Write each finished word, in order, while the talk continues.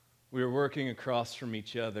We were working across from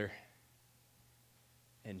each other,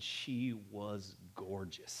 and she was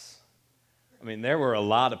gorgeous. I mean, there were a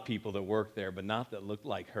lot of people that worked there, but not that looked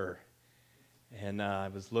like her. And I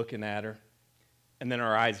was looking at her, and then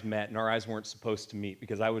our eyes met, and our eyes weren't supposed to meet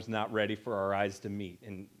because I was not ready for our eyes to meet.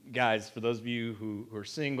 And guys, for those of you who are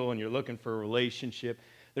single and you're looking for a relationship,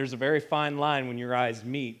 there's a very fine line when your eyes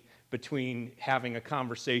meet between having a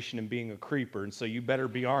conversation and being a creeper, and so you better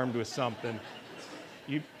be armed with something.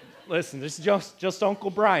 Listen, this is just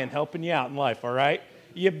Uncle Brian helping you out in life, all right?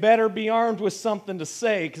 You better be armed with something to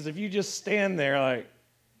say, because if you just stand there like,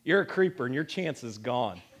 you're a creeper and your chance is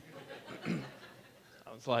gone.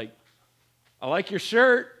 I was like, I like your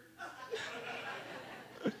shirt.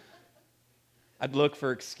 I'd look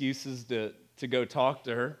for excuses to go talk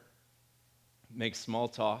to her, make small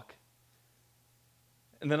talk.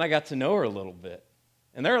 And then I got to know her a little bit.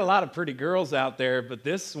 And there are a lot of pretty girls out there, but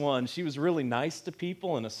this one, she was really nice to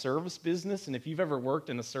people in a service business. And if you've ever worked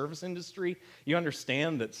in a service industry, you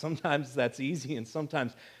understand that sometimes that's easy and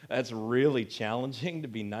sometimes that's really challenging to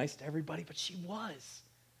be nice to everybody. But she was.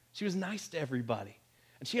 She was nice to everybody.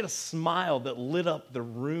 And she had a smile that lit up the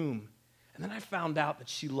room. And then I found out that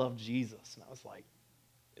she loved Jesus. And I was like,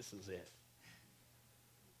 this is it.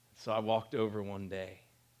 So I walked over one day.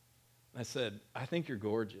 And I said, I think you're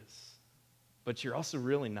gorgeous. But you're also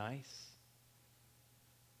really nice.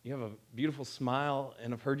 You have a beautiful smile,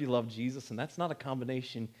 and I've heard you love Jesus, and that's not a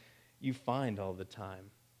combination you find all the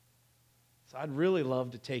time. So I'd really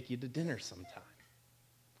love to take you to dinner sometime.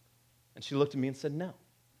 And she looked at me and said, no.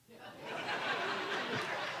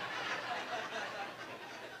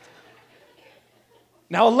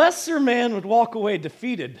 Now, a lesser man would walk away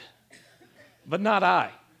defeated, but not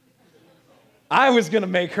I. I was going to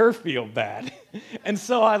make her feel bad. And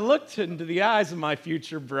so I looked into the eyes of my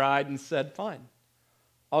future bride and said, fine,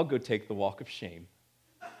 I'll go take the walk of shame.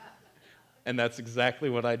 And that's exactly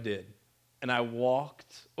what I did. And I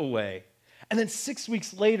walked away. And then 6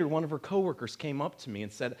 weeks later, one of her coworkers came up to me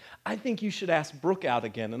and said, I think you should ask Brooke out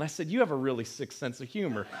again. And I said, you have a really sick sense of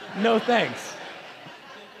humor. No thanks.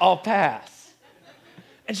 I'll pass.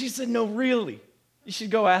 And she said, no, really, you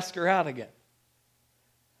should go ask her out again.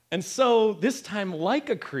 And so this time, like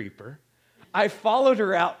a creeper, I followed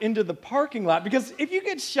her out into the parking lot, because if you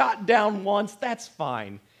get shot down once, that's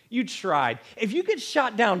fine. You tried. If you get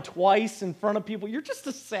shot down twice in front of people, you're just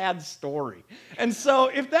a sad story. And so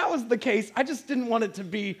if that was the case, I just didn't want it to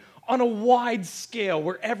be on a wide scale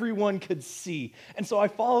where everyone could see. And so I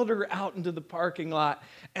followed her out into the parking lot,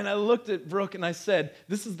 and I looked at Brooke and I said,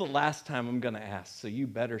 this is the last time I'm going to ask, so you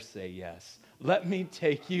better say yes. Let me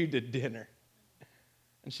take you to dinner.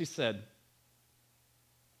 And she said,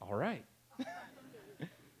 all right.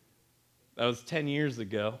 That was 10 years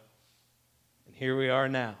ago, and here we are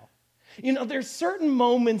now. You know, there's certain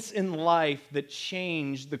moments in life that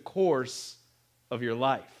change the course of your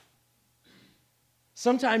life.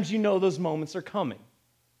 Sometimes you know those moments are coming.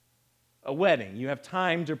 A wedding, you have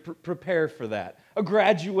time to prepare for that. A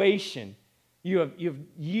graduation, you have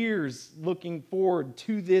years looking forward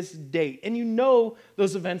to this date, and you know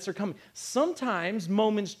those events are coming. Sometimes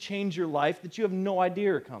moments change your life that you have no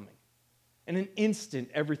idea are coming. In an instant,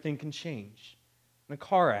 everything can change. In a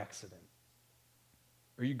car accident,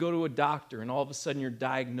 or you go to a doctor and all of a sudden you're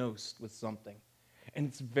diagnosed with something, and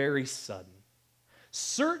it's very sudden.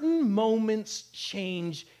 Certain moments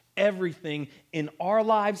change everything in our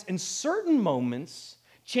lives, and certain moments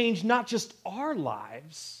change not just our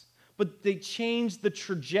lives, but they change the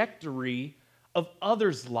trajectory of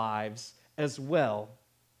others' lives as well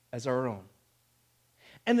as our own.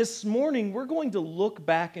 And this morning, we're going to look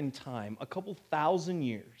back in time a couple thousand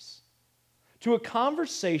years to a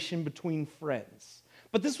conversation between friends.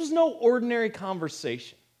 But this was no ordinary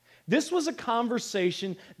conversation. This was a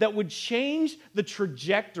conversation that would change the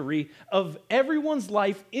trajectory of everyone's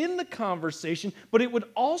life in the conversation, but it would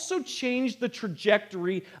also change the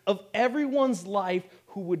trajectory of everyone's life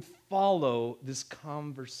who would follow this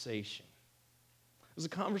conversation. It was a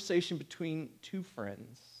conversation between two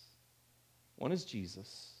friends. One is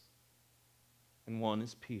Jesus, and one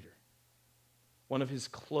is Peter, one of his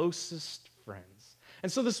closest friends.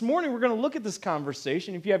 And so this morning, we're going to look at this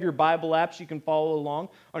conversation. If you have your Bible apps, you can follow along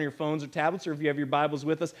on your phones or tablets, or if you have your Bibles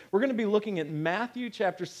with us, we're going to be looking at Matthew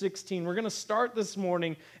chapter 16. We're going to start this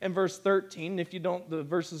morning in verse 13. If you don't, the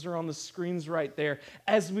verses are on the screens right there.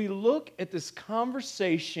 As we look at this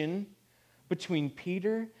conversation between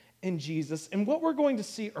Peter in Jesus, and what we're going to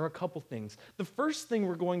see are a couple things. The first thing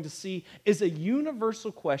we're going to see is a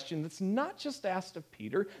universal question that's not just asked of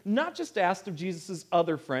Peter, not just asked of Jesus'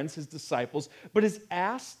 other friends, his disciples, but is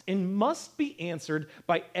asked and must be answered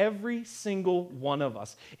by every single one of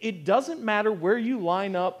us. It doesn't matter where you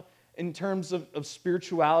line up in terms of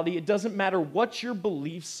spirituality. It doesn't matter what your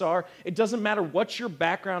beliefs are. It doesn't matter what your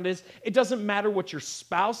background is. It doesn't matter what your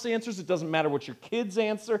spouse answers. It doesn't matter what your kids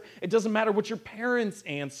answer. It doesn't matter what your parents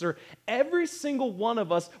answer. Every single one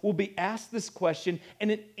of us will be asked this question, and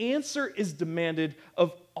an answer is demanded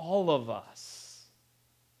of all of us.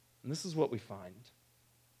 And this is what we find.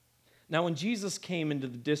 Now, when Jesus came into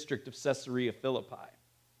the district of Caesarea Philippi,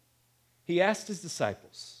 he asked his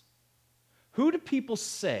disciples, "Who do people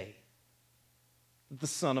say that the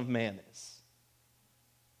Son of Man is?"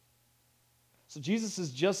 So Jesus has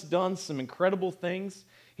just done some incredible things.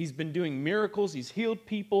 He's been doing miracles. He's healed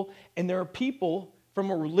people. And there are people from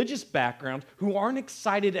a religious background who aren't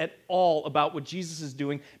excited at all about what Jesus is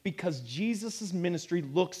doing because Jesus' ministry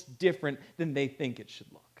looks different than they think it should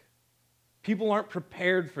look. People aren't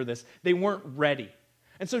prepared for this. They weren't ready.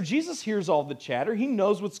 And so Jesus hears all the chatter. He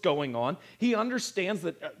knows what's going on. He understands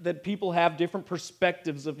that people have different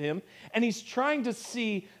perspectives of him, and he's trying to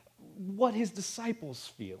see what his disciples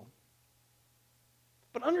feel.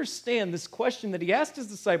 But understand this question that he asked his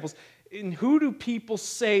disciples, "And who do people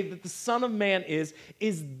say that the Son of Man is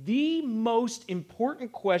the most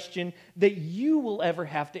important question that you will ever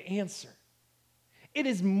have to answer. It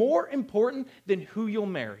is more important than who you'll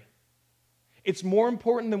marry. It's more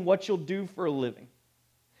important than what you'll do for a living.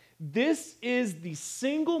 This is the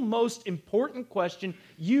single most important question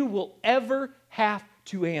you will ever have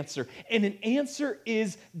to answer. And an answer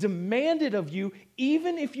is demanded of you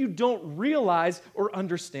even if you don't realize or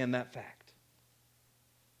understand that fact."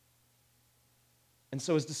 And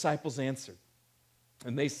so his disciples answered,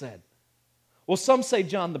 and they said, "Well, some say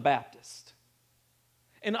John the Baptist,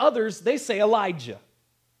 and others, they say Elijah,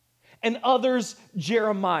 and others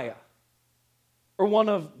Jeremiah, or one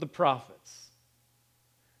of the prophets."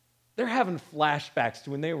 They're having flashbacks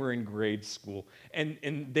to when they were in grade school and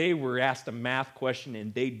they were asked a math question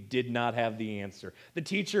and they did not have the answer. The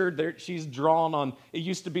teacher, she's drawn on, it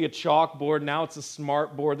used to be a chalkboard, now it's a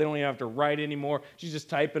smart board. They don't even have to write anymore. She's just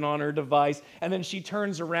typing on her device. And then she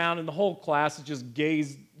turns around and the whole class is just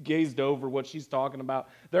gazed over what she's talking about.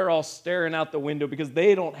 They're all staring out the window because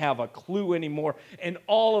they don't have a clue anymore. And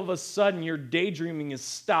all of a sudden, your daydreaming is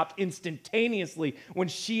stopped instantaneously when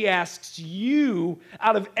she asks you,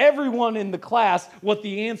 out of everyone in the class, what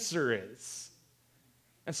the answer is.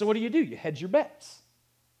 And so what do? You hedge your bets.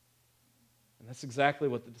 And that's exactly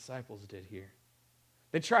what the disciples did here.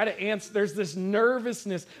 They try to answer. There's this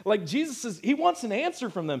nervousness. Like Jesus he wants an answer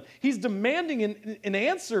from them. He's demanding an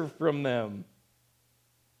answer from them.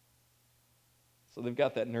 So they've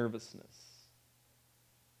got that nervousness.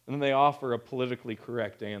 And then they offer a politically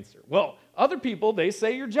correct answer. Well, other people, they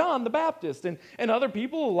say you're John the Baptist. And other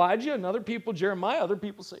people, Elijah. And other people, Jeremiah. Other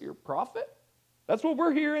people say you're a prophet. That's what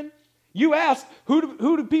we're hearing. You asked,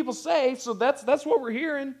 who do people say? So that's what we're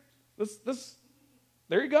hearing.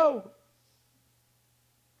 There you go.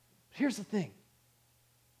 Here's the thing.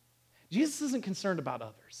 Jesus isn't concerned about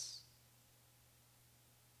others.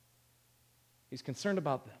 He's concerned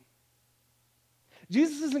about them.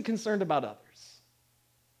 Jesus isn't concerned about others.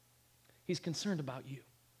 He's concerned about you.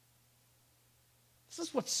 This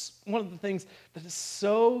is what's one of the things that is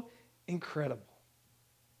so incredible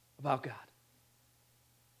about God,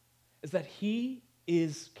 is that he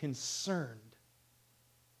is concerned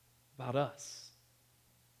about us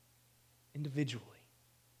individually.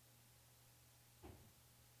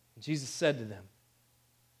 And Jesus said to them,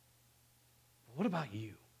 "What about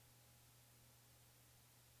you?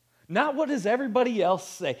 Not what does everybody else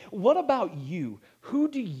say. What about you? Who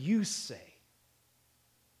do you say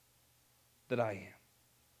that I am?"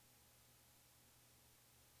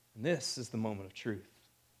 And this is the moment of truth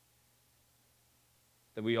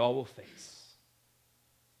that we all will face,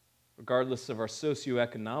 regardless of our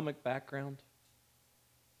socioeconomic background,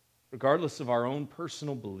 regardless of our own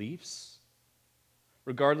personal beliefs,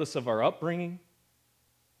 regardless of our upbringing.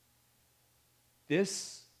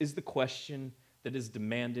 This is the question that is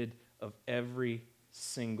demanded of every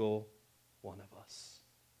single one of us.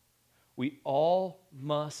 We all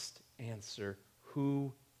must answer,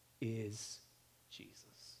 who is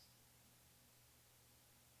Jesus?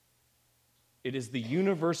 It is the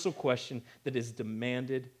universal question that is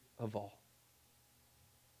demanded of all.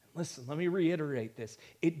 And listen, let me reiterate this.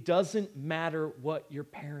 It doesn't matter what your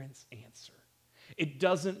parents answer. It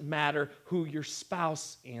doesn't matter who your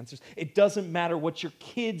spouse answers. It doesn't matter what your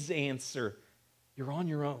kids answer. You're on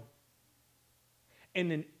your own.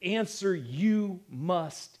 and an answer you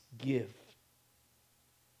must give.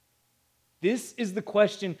 This is the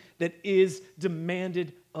question that is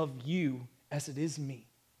demanded of you as it is me.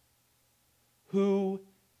 Who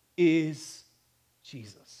is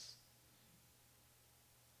Jesus?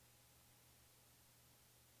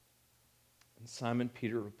 And Simon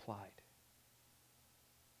Peter replied,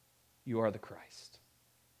 "You are the Christ,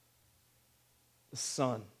 the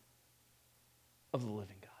Son of the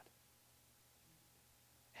living God."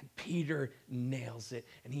 And Peter nails it,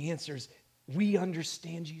 and he answers, "We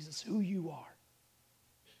understand, Jesus, who you are.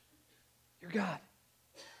 You're God."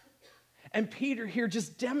 And Peter here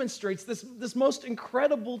just demonstrates this most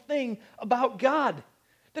incredible thing about God,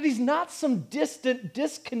 that he's not some distant,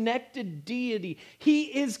 disconnected deity. He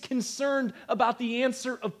is concerned about the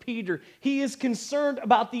answer of Peter. He is concerned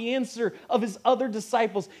about the answer of his other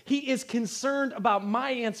disciples. He is concerned about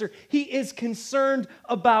my answer. He is concerned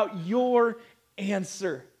about your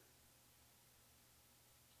answer.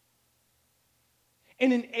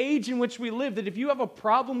 In an age in which we live, that if you have a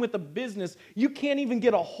problem with a business, you can't even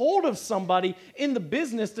get a hold of somebody in the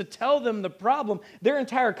business to tell them the problem. Their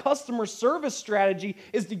entire customer service strategy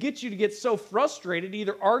is to get you to get so frustrated,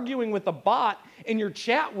 either arguing with a bot in your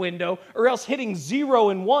chat window or else hitting 0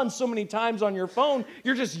 and 1 so many times on your phone,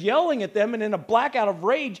 you're just yelling at them, and in a blackout of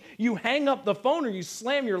rage, you hang up the phone or you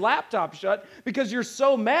slam your laptop shut because you're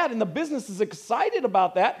so mad, and the business is excited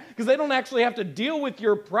about that because they don't actually have to deal with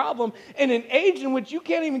your problem. In an age in which you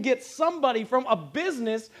can't even get somebody from a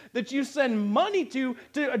business that you send money to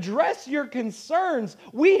address your concerns,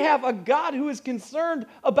 we have a God who is concerned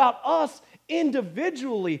about us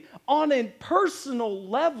individually on a personal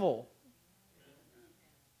level.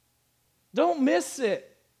 Don't miss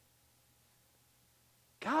it.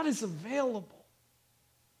 God is available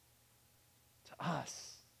to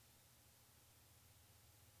us.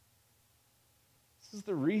 This is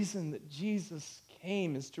the reason that Jesus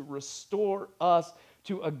came, is to restore us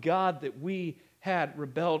to a God that we had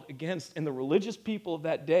rebelled against. And the religious people of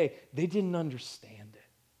that day, they didn't understand it,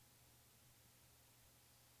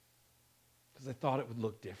 because they thought it would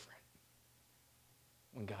look different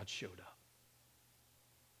when God showed up.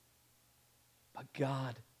 But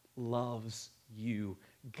God loves you.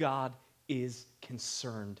 God is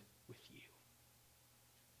concerned with you.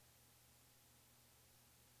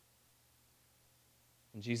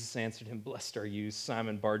 And Jesus answered him, "Blessed are you,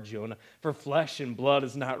 Simon Bar-Jonah, for flesh and blood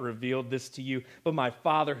has not revealed this to you, but my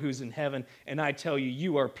Father who's in heaven. And I tell you,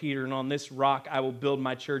 you are Peter, and on this rock I will build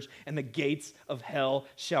my church, and the gates of hell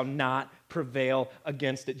shall not prevail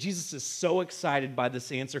against it." Jesus is so excited by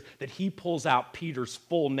this answer that he pulls out Peter's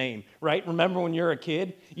full name, right? Remember when you're a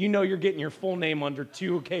kid? You know you're getting your full name under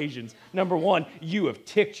 2 occasions. Number 1, you have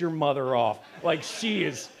ticked your mother off. Like she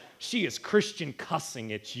is Christian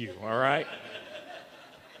cussing at you, all right?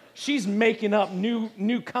 She's making up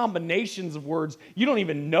new combinations of words. You don't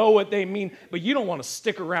even know what they mean, but you don't want to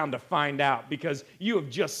stick around to find out because you have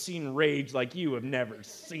just seen rage like you have never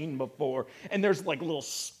seen before. And there's like little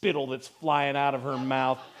spittle that's flying out of her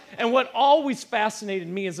mouth. And what always fascinated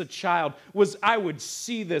me as a child was I would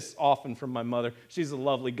see this often from my mother. She's a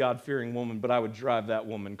lovely, God-fearing woman, but I would drive that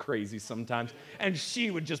woman crazy sometimes. And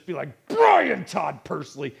she would just be like, "Brian Todd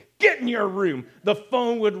Pursley, get in your room." The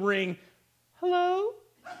phone would ring. "Hello?"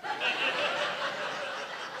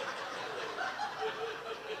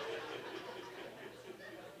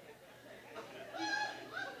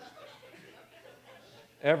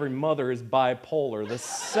 Every mother is bipolar. The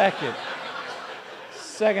second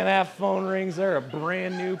that phone rings, they're a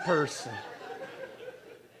brand new person.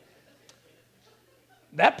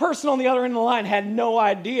 That person on the other end of the line had no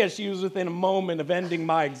idea she was within a moment of ending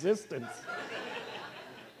my existence.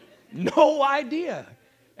 No idea.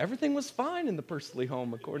 Everything was fine in the Pursley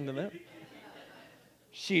home, according to them.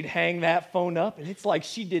 She'd hang that phone up, and it's like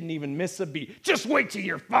she didn't even miss a beat. "Just wait till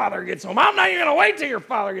your father gets home." "I'm not even going to wait till your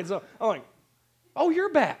father gets home." I'm like, "Oh, you're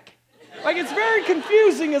back." Like, it's very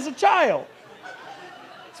confusing as a child.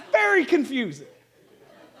 It's very confusing.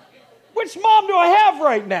 Which mom do I have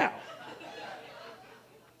right now?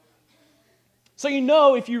 So you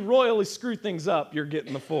know if you royally screw things up, you're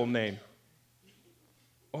getting the full name.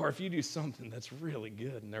 Or if you do something that's really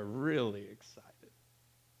good and they're really excited.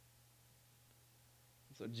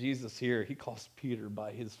 So Jesus here, he calls Peter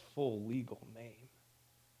by his full legal name.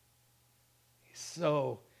 He's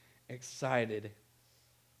so excited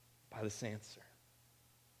by this answer.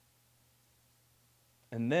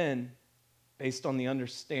 And then, based on the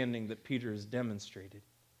understanding that Peter has demonstrated,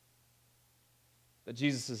 that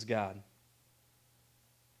Jesus is God,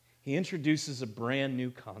 he introduces a brand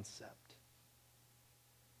new concept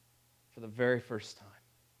for the very first time.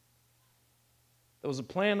 That was a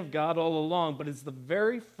plan of God all along, but it's the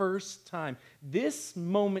very first time. This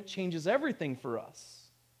moment changes everything for us.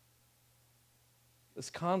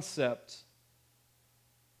 This concept,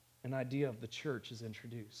 an idea of the church is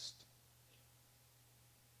introduced.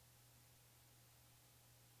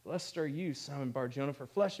 Blessed are you, Simon Bar-Jonah, for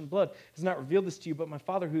flesh and blood has not revealed this to you, but my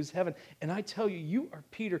Father who is in heaven. And I tell you, you are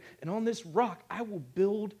Peter, and on this rock I will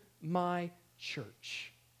build my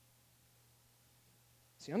church.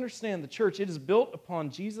 See, understand the church, it is built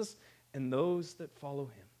upon Jesus and those that follow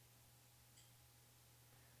him.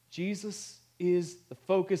 Jesus is the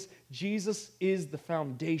focus. Jesus is the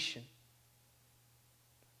foundation.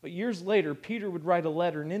 But years later, Peter would write a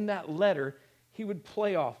letter, and in that letter, he would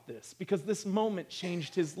play off this because this moment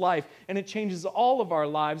changed his life, and it changes all of our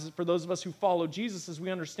lives for those of us who follow Jesus as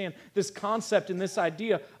we understand this concept and this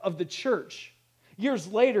idea of the church. Years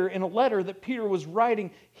later, in a letter that Peter was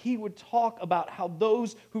writing, he would talk about how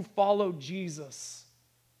those who follow Jesus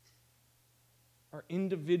are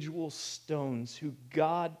individual stones who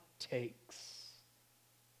God takes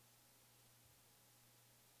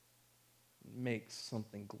and makes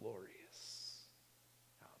something glorious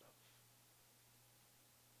out of.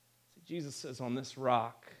 See, Jesus says, on this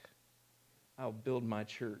rock, I'll build my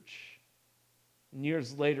church. And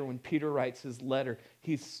years later, when Peter writes his letter,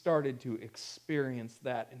 he's started to experience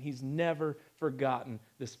that, and he's never forgotten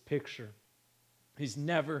this picture. He's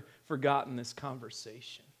never forgotten this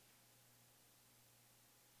conversation.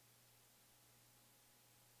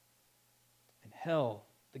 And hell,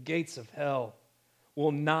 the gates of hell,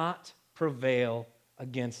 will not prevail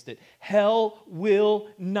against it. Hell will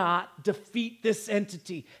not defeat this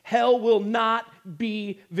entity. Hell will not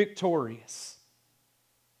be victorious.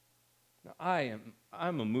 Now,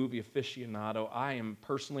 I'm a movie aficionado. I am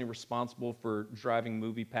personally responsible for driving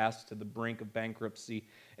MoviePass to the brink of bankruptcy.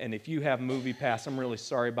 And if you have MoviePass, I'm really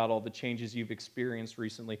sorry about all the changes you've experienced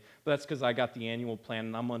recently. But that's because I got the annual plan,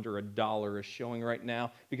 and I'm under $1 a showing right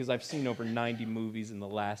now because I've seen over 90 movies in the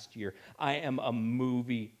last year. I am a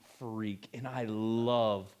movie freak, and I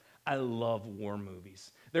love war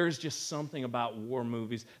movies. There is just something about war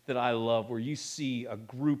movies that I love where you see a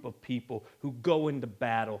group of people who go into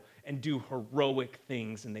battle and do heroic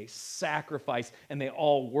things, and they sacrifice, and they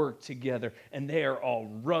all work together, and they are all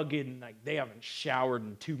rugged, and like they haven't showered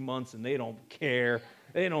in 2 months, and they don't care.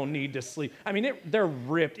 They don't need to sleep. I mean, they're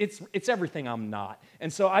ripped. It's everything I'm not.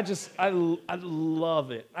 And so I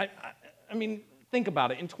love it. I mean, think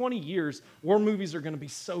about it. In 20 years, war movies are going to be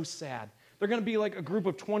so sad. They're going to be like a group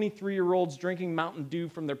of 23-year-olds drinking Mountain Dew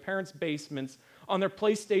from their parents' basements on their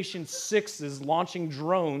PlayStation 6s launching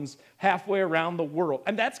drones halfway around the world.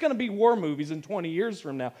 And that's going to be war movies in 20 years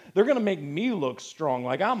from now. They're going to make me look strong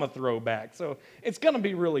like I'm a throwback. So it's going to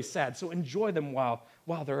be really sad. So enjoy them while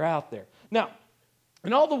they're out there. Now,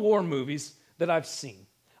 in all the war movies that I've seen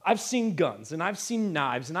guns, and I've seen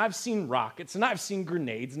knives, and I've seen rockets, and I've seen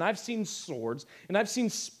grenades, and I've seen swords, and I've seen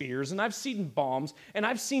spears, and I've seen bombs, and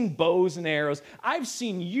I've seen bows and arrows. I've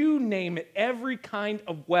seen, you name it, every kind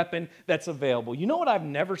of weapon that's available. You know what I've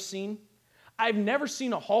never seen? I've never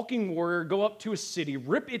seen a hulking warrior go up to a city,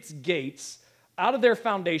 rip its gates out of their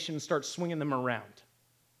foundation, and start swinging them around,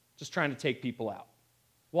 just trying to take people out.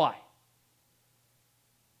 Why?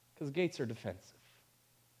 Because gates are defensive.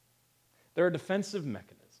 They're a defensive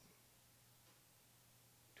mechanism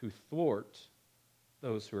to thwart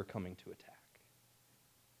those who are coming to attack.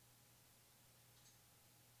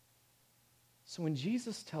 So when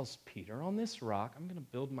Jesus tells Peter, on this rock, I'm going to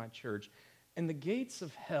build my church, and the gates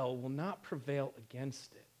of hell will not prevail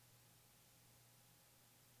against it.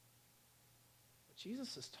 What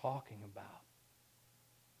Jesus is talking about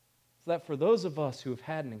is that for those of us who have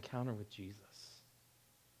had an encounter with Jesus,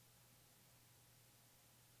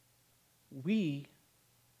 we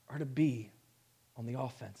are to be on the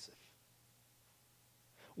offensive.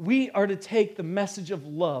 We are to take the message of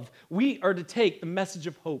love. We are to take the message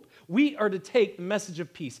of hope. We are to take the message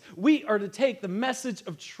of peace. We are to take the message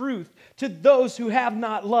of truth to those who have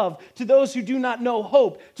not love, to those who do not know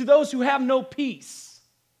hope, to those who have no peace.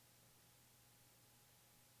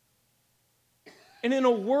 And in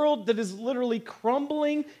a world that is literally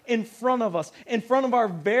crumbling in front of us, in front of our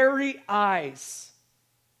very eyes,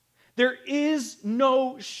 there is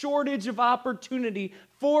no shortage of opportunity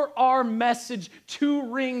for our message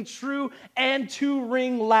to ring true and to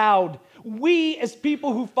ring loud. We, as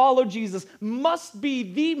people who follow Jesus, must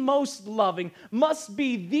be the most loving, must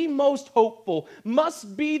be the most hopeful,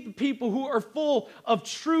 must be the people who are full of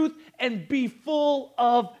truth and be full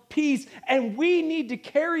of peace. And we need to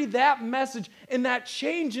carry that message and that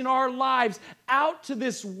change in our lives out to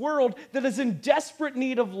this world that is in desperate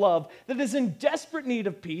need of love, that is in desperate need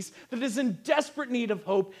of peace, that is in desperate need of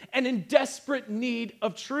hope, and in desperate need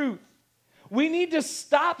of truth. We need to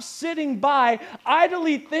stop sitting by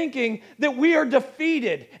idly thinking that we are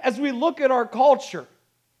defeated as we look at our culture.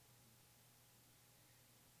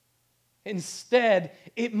 Instead,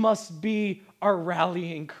 it must be our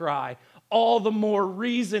rallying cry. All the more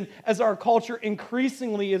reason as our culture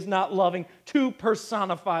increasingly is not loving to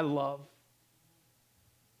personify love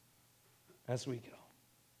as we go.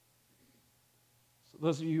 So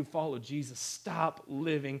those of you who follow Jesus, stop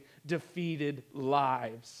living defeated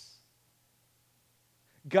lives.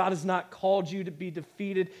 God has not called you to be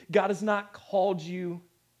defeated. God has not called you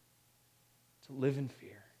to live in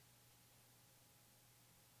fear.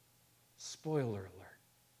 Spoiler alert.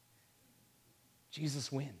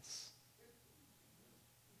 Jesus wins.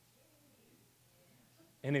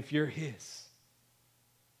 And if you're his,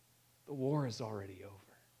 the war is already over.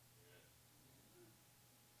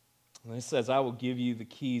 And it says, I will give you the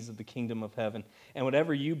keys of the kingdom of heaven. And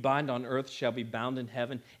whatever you bind on earth shall be bound in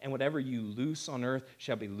heaven. And whatever you loose on earth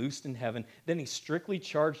shall be loosed in heaven. Then he strictly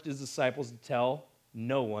charged his disciples to tell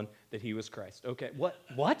no one that he was Christ. Okay,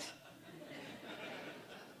 what?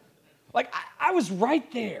 Like, I was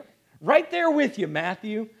right there with you,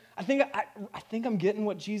 Matthew. I think I'm getting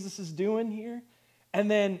what Jesus is doing here. And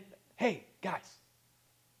then, hey, guys,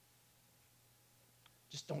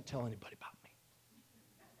 just don't tell anybody about me.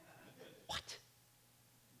 What?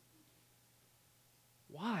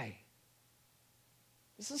 Why?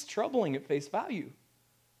 This is troubling at face value.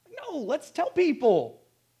 No, let's tell people.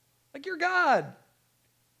 Like, you're God.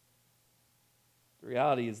 The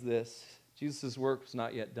reality is this: Jesus' work was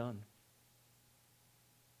not yet done.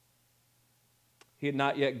 He had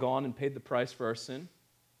not yet gone and paid the price for our sin.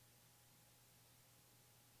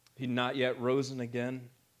 He had not yet risen again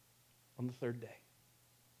on the third day.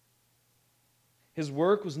 His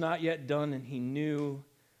work was not yet done, and he knew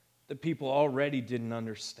that people already didn't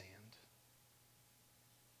understand.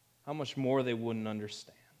 How much more they wouldn't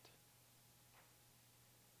understand.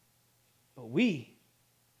 But we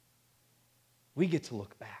get to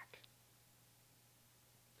look back.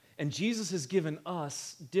 And Jesus has given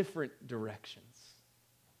us different directions.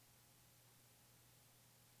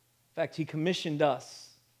 In fact, he commissioned us.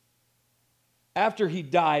 After he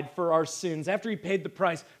died for our sins, after he paid the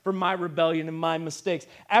price for my rebellion and my mistakes,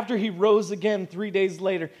 after he rose again 3 days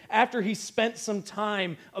later, after he spent some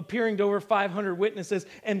time appearing to over 500 witnesses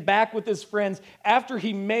and back with his friends, after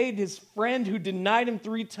he made his friend who denied him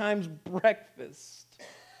 3 times breakfast,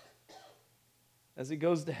 as he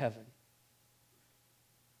goes to heaven,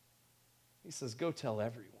 he says, go tell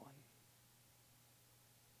everyone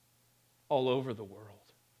all over the world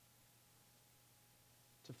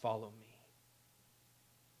to follow me.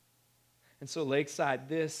 And so, Lakeside,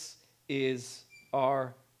 this is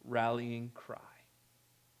our rallying cry.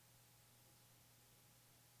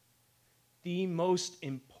 The most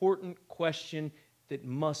important question that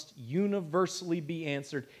must universally be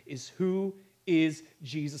answered is, who is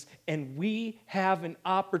Jesus? And we have an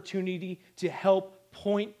opportunity to help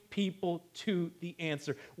point people to the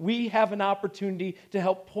answer. We have an opportunity to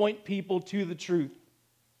help point people to the truth.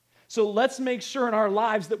 So let's make sure in our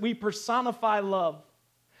lives that we personify love.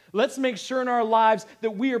 Let's make sure in our lives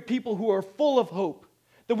that we are people who are full of hope,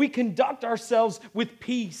 that we conduct ourselves with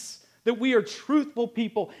peace, that we are truthful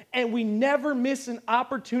people, and we never miss an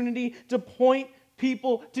opportunity to point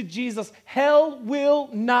people to Jesus. Hell will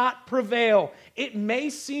not prevail. It may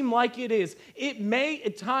seem like it is. It may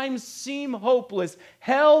at times seem hopeless.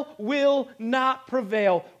 Hell will not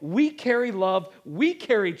prevail. We carry love. We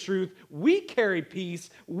carry truth. We carry peace.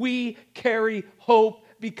 We carry hope,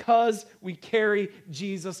 because we carry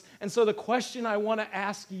Jesus. And so the question I want to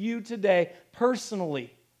ask you today,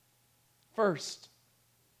 personally, first,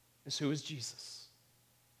 is, who is Jesus?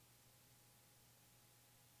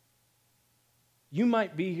 You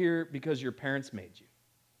might be here because your parents made you.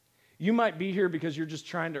 You might be here because you're just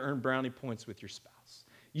trying to earn brownie points with your spouse.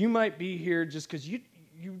 You might be here just because you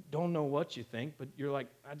don't know what you think, but you're like,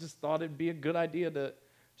 I just thought it'd be a good idea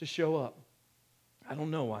to show up. I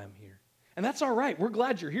don't know why I'm here. And that's all right. We're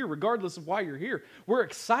glad you're here, regardless of why you're here. We're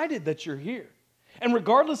excited that you're here. And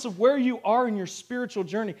regardless of where you are in your spiritual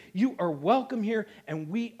journey, you are welcome here, and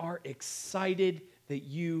we are excited that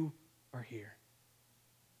you are here.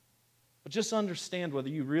 But just understand, whether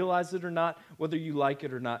you realize it or not, whether you like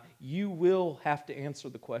it or not, you will have to answer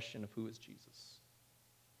the question of who is Jesus.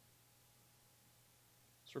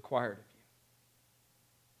 It's required of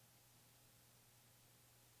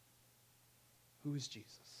you. Who is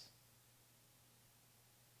Jesus?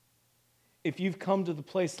 If you've come to the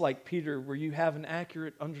place like Peter where you have an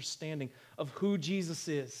accurate understanding of who Jesus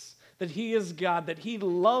is, that he is God, that he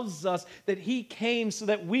loves us, that he came so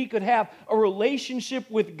that we could have a relationship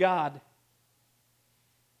with God,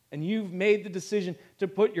 and you've made the decision to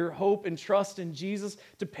put your hope and trust in Jesus,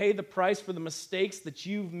 to pay the price for the mistakes that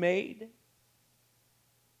you've made,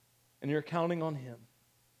 and you're counting on him,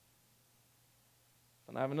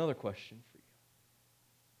 then I have another question for you.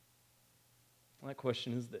 And that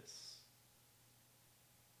question is this: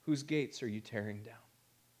 whose gates are you tearing down?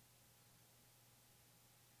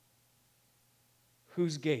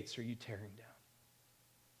 Whose gates are you tearing down?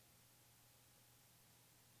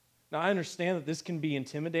 Now, I understand that this can be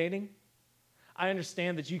intimidating. I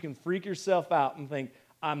understand that you can freak yourself out and think,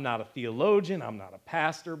 I'm not a theologian, I'm not a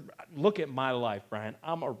pastor. Look at my life, Brian.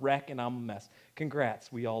 I'm a wreck and I'm a mess. Congrats,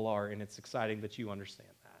 we all are, and it's exciting that you understand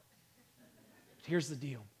that. But here's the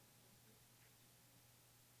deal.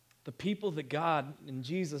 The people that God and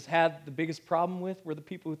Jesus had the biggest problem with were the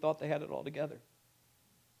people who thought they had it all together.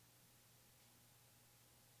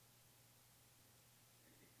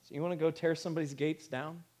 So you want to go tear somebody's gates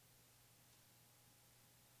down?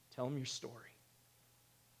 Tell them your story.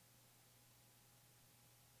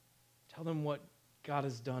 Tell them what God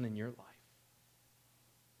has done in your life.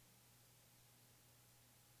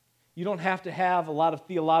 You don't have to have a lot of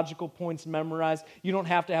theological points memorized. You don't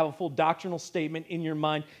have to have a full doctrinal statement in your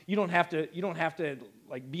mind. You don't have to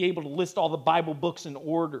like be able to list all the Bible books in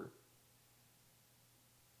order.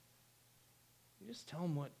 You just tell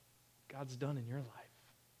them what God's done in your life.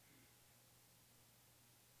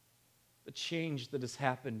 The change that has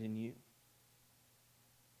happened in you.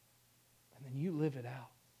 And then you live it out.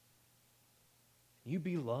 You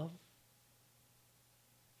be love.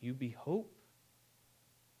 You be hope.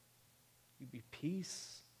 You be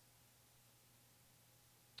peace.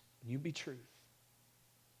 And you be truth.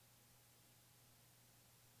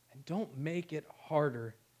 And don't make it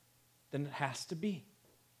harder than it has to be.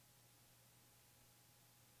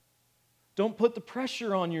 Don't put the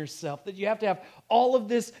pressure on yourself that you have to have all of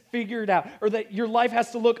this figured out or that your life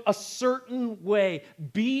has to look a certain way.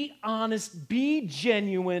 Be honest, be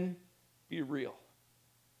genuine, be real.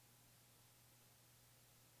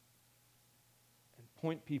 And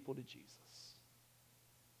point people to Jesus.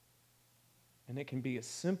 And it can be as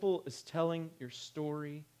simple as telling your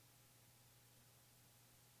story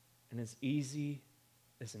and as easy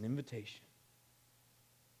as an invitation.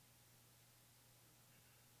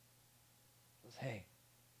 Hey,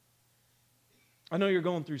 I know you're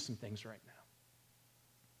going through some things right now.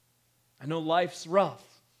 I know life's rough.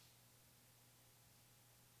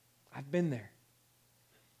 I've been there.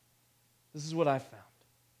 This is what I've found.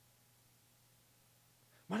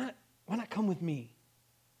 Why not come with me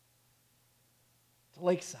to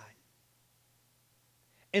Lakeside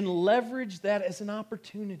and leverage that as an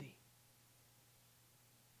opportunity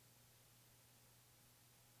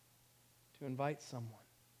to invite someone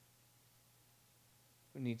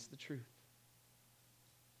who needs the truth,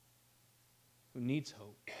 who needs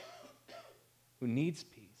hope, who needs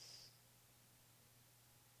peace,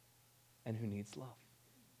 and who needs love.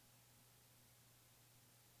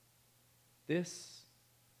 This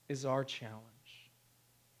is our challenge.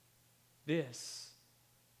 This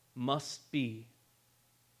must be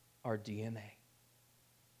our DNA.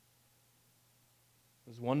 It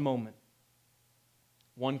was one moment,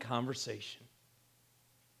 one conversation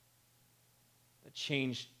that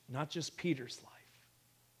changed not just Peter's life,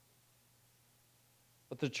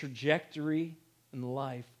 but the trajectory and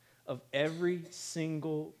life of every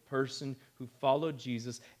single person who followed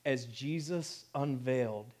Jesus as Jesus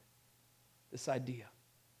unveiled this idea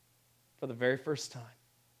for the very first time.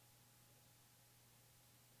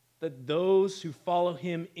 That those who follow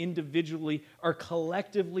him individually are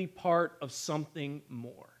collectively part of something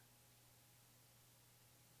more.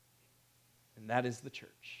 And that is the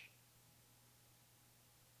church.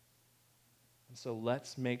 And so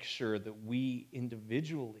let's make sure that we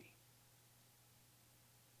individually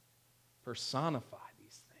personify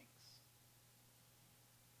these things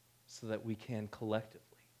so that we can collectively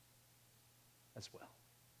as well.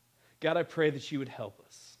 God, I pray that you would help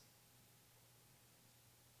us.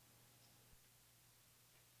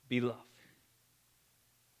 Be love.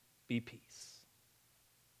 Be peace.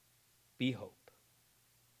 Be hope.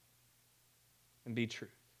 And be truth.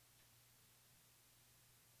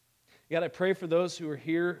 God, I pray for those who are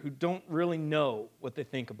here who don't really know what they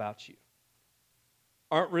think about you,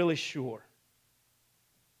 aren't really sure.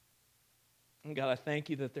 And God, I thank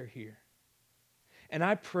you that they're here. And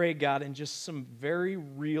I pray, God, in just some very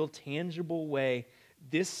real, tangible way,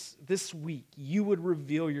 this week, you would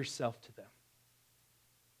reveal yourself to them.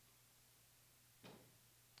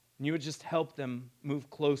 And you would just help them move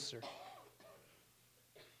closer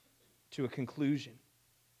to a conclusion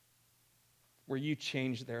where you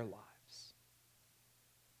change their lives.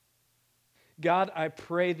 God, I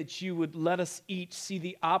pray that you would let us each see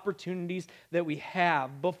the opportunities that we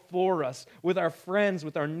have before us with our friends,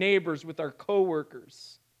 with our neighbors, with our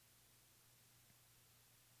coworkers.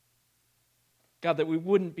 God, that we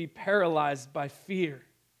wouldn't be paralyzed by fear,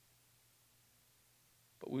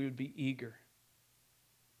 but we would be eager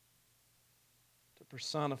to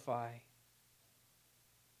personify.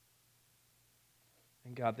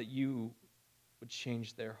 And God, that you would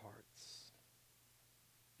change their hearts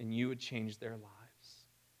and you would change their lives.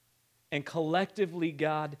 And collectively,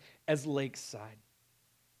 God, as Lakeside,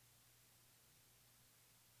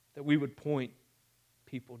 that we would point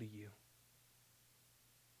people to you.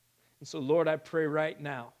 And so, Lord, I pray right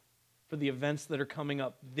now for the events that are coming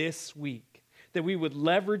up this week, that we would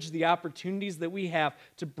leverage the opportunities that we have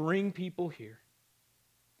to bring people here.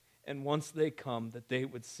 And once they come, that they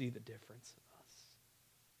would see the difference in us.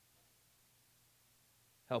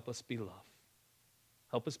 Help us be love.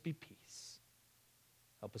 Help us be peace.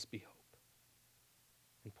 Help us be hope.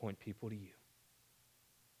 And point people to you.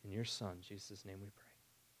 In your Son, Jesus' name we pray.